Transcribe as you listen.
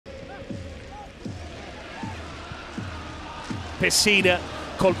Pessina.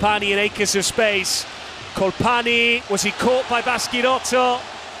 Colpani in acres of space. Colpani, was he caught by Baschirotto?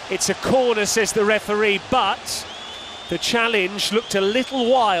 It's a corner, says the referee, but the challenge looked a little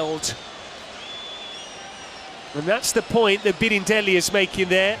wild. And that's the point that Birindelli is making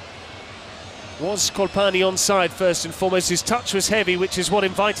there. Was Colpani onside first and foremost? His touch was heavy, which is what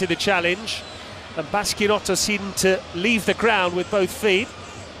invited the challenge. And Baschirotto seemed to leave the ground with both feet.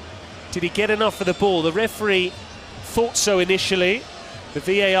 Did he get enough of the ball? The referee thought so initially. The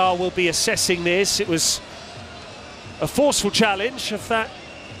VAR will be assessing this. It was a forceful challenge, of that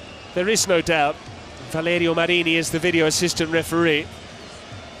there is no doubt. Valerio Marini is the video assistant referee.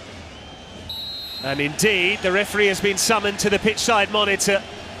 And indeed, the referee has been summoned to the pitch-side monitor.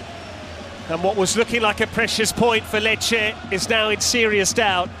 And what was looking like a precious point for Lecce is now in serious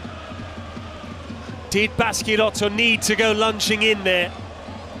doubt. Did Baschirotto need to go lunging in there?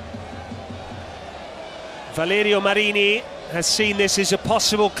 Valerio Marini has seen this as a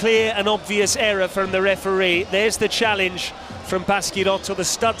possible clear and obvious error from the referee. There's the challenge from Baschirotto, the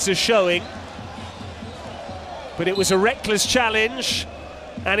studs are showing. But it was a reckless challenge,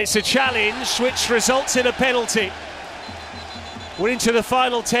 and it's a challenge which results in a penalty. We're into the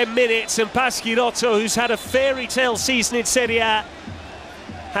final 10 minutes, and Baschirotto, who's had a fairy tale season in Serie A,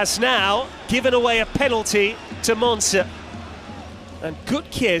 has now given away a penalty to Monza. And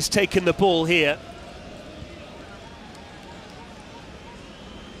Gytkjaer's taken the ball here.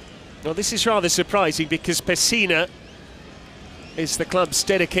 Well, this is rather surprising because Pessina is the club's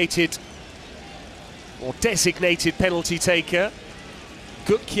dedicated or designated penalty taker.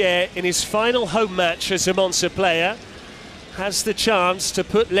 Gytkjaer, in his final home match as a Monza player, has the chance to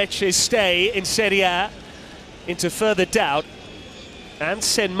put Lecce's stay in Serie A into further doubt and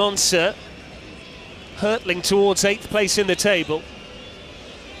send Monza hurtling towards 8th place in the table.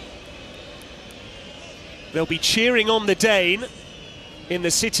 They'll be cheering on the Dane in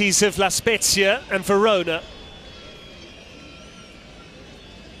the cities of La Spezia and Verona.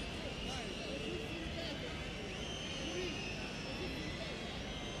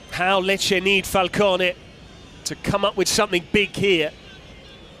 How Lecce need Falcone to come up with something big here.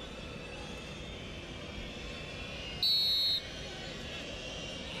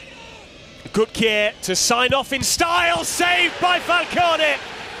 Gytkjaer to sign off in style, saved by Falcone.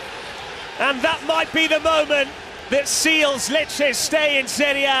 And that might be the moment that seals Lecce's stay in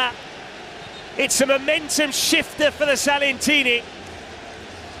Serie A. It's a momentum shifter for the Salentini.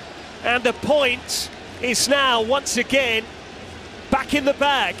 And the point is now, once again, back in the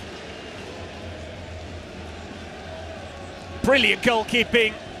bag. Brilliant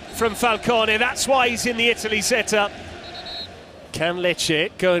goalkeeping from Falcone. That's why he's in the Italy setup. Can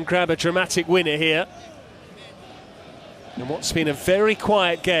Lecce go and grab a dramatic winner here? And what's been a very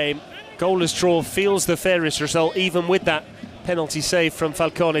quiet game, goalless draw feels the fairest result, even with that penalty save from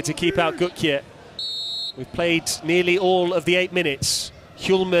Falcone to keep out Gytkjaer. We've played nearly all of the 8 minutes.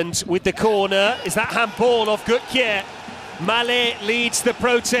 Hjulmand with the corner. Is that handball of Gytkjaer? Male leads the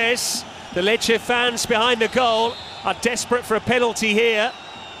protest. The Lecce fans behind the goal are desperate for a penalty here.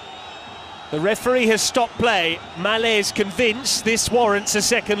 The referee has stopped play. Male is convinced this warrants a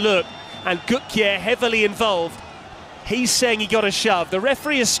second look, and Gytkjaer heavily involved. He's saying he got a shove. The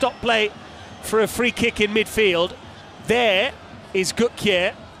referee has stopped play for a free kick in midfield. There is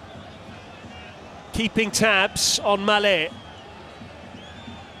Gytkjaer keeping tabs on Male.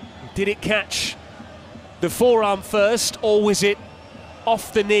 Did it catch the forearm first, or was it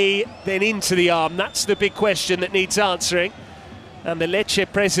off the knee, then into the arm? That's the big question that needs answering. And the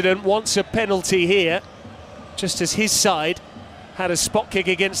Lecce president wants a penalty here, just as his side had a spot kick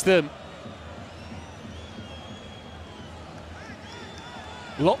against them.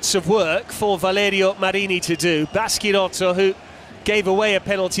 Lots of work for Valerio Marini to do. Baschirotto, who gave away a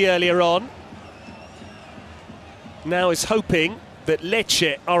penalty earlier on, now is hoping that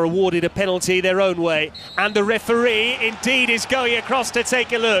Lecce are awarded a penalty their own way. And the referee indeed is going across to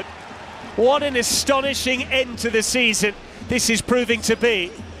take a look. What an astonishing end to the season this is proving to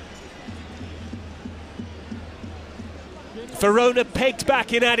be. Verona pegged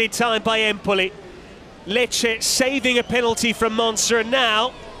back in added time by Empoli. Lecce saving a penalty from Monza, and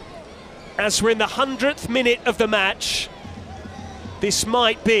now, as we're in the 100th minute of the match, this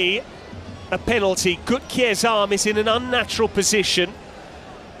might be a penalty. Gytkjaer's arm is in an unnatural position,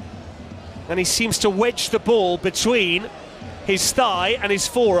 and he seems to wedge the ball between his thigh and his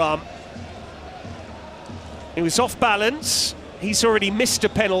forearm. He was off balance. He's already missed a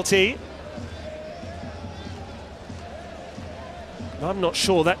penalty. I'm not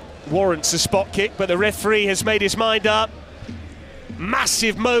sure that warrants a spot kick, but the referee has made his mind up.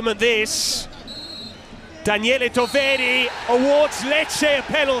 Massive moment this. Daniele Doveri awards Lecce a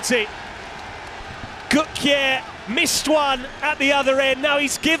penalty. Gytkjaer missed one at the other end. Now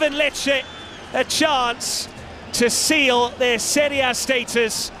he's given Lecce a chance to seal their Serie A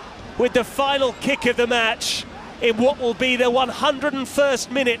status with the final kick of the match in what will be the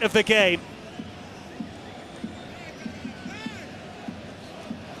 101st minute of the game.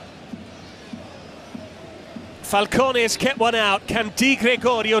 Falcone has kept one out. Can Di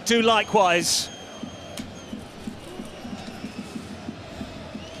Gregorio do likewise?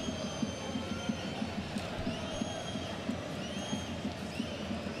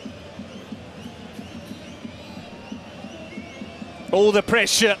 All the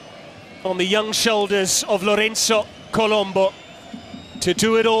pressure on the young shoulders of Lorenzo Colombo to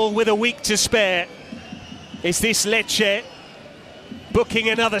do it all with a week to spare. Is this Lecce booking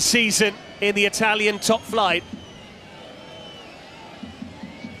another season in the Italian top flight?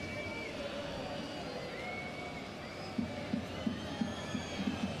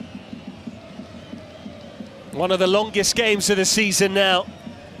 One of the longest games of the season now.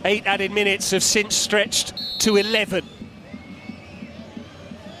 8 added minutes have since stretched to 11.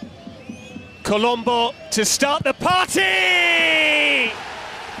 Colombo to start the party!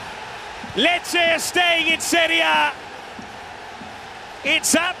 Lecce are staying in Serie A.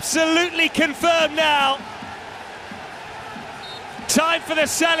 It's absolutely confirmed now. Time for the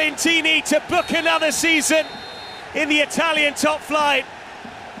Salentini to book another season in the Italian top flight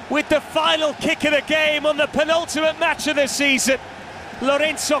with the final kick of the game on the penultimate match of the season.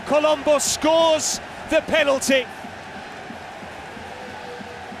 Lorenzo Colombo scores the penalty.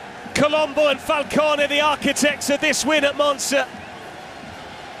 Colombo and Falcone, the architects of this win at Monza.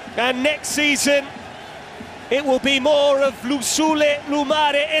 And next season, it will be more of sulle,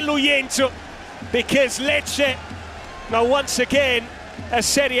 rimanere e momento, because Lecce are once again a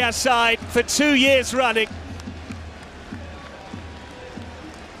Serie A side for 2 years running.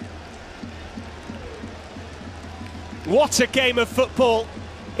 What a game of football.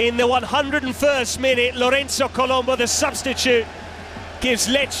 In the 101st minute, Lorenzo Colombo, the substitute, gives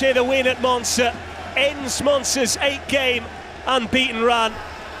Lecce the win at Monza, ends Monza's 8-game unbeaten run.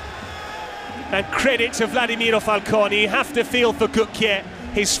 And credit to Vladimiro Falcone. You have to feel for Gytkjaer.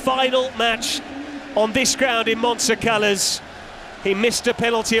 His final match on this ground in Monza colours. He missed a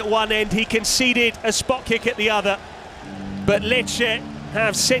penalty at one end, he conceded a spot kick at the other. But Lecce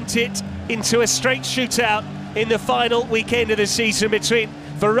have sent it into a straight shootout in the final weekend of the season between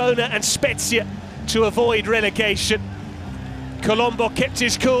Verona and Spezia to avoid relegation. Colombo kept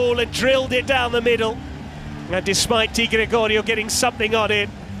his cool and drilled it down the middle. And despite Di Gregorio getting something on it,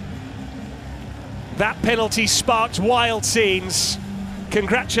 that penalty sparked wild scenes.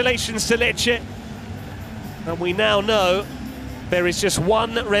 Congratulations to Lecce. And we now know there is just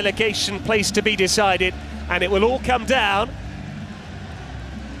one relegation place to be decided, and it will all come down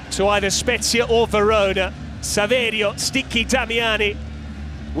to either Spezia or Verona. Saverio Sticky Damiani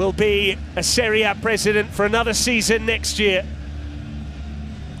will be a Serie A president for another season next year.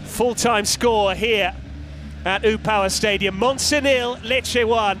 Full-time score here at U-Power Stadium. Monza 0, Lecce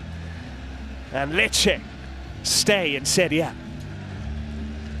 1, and Lecce stay in Serie A.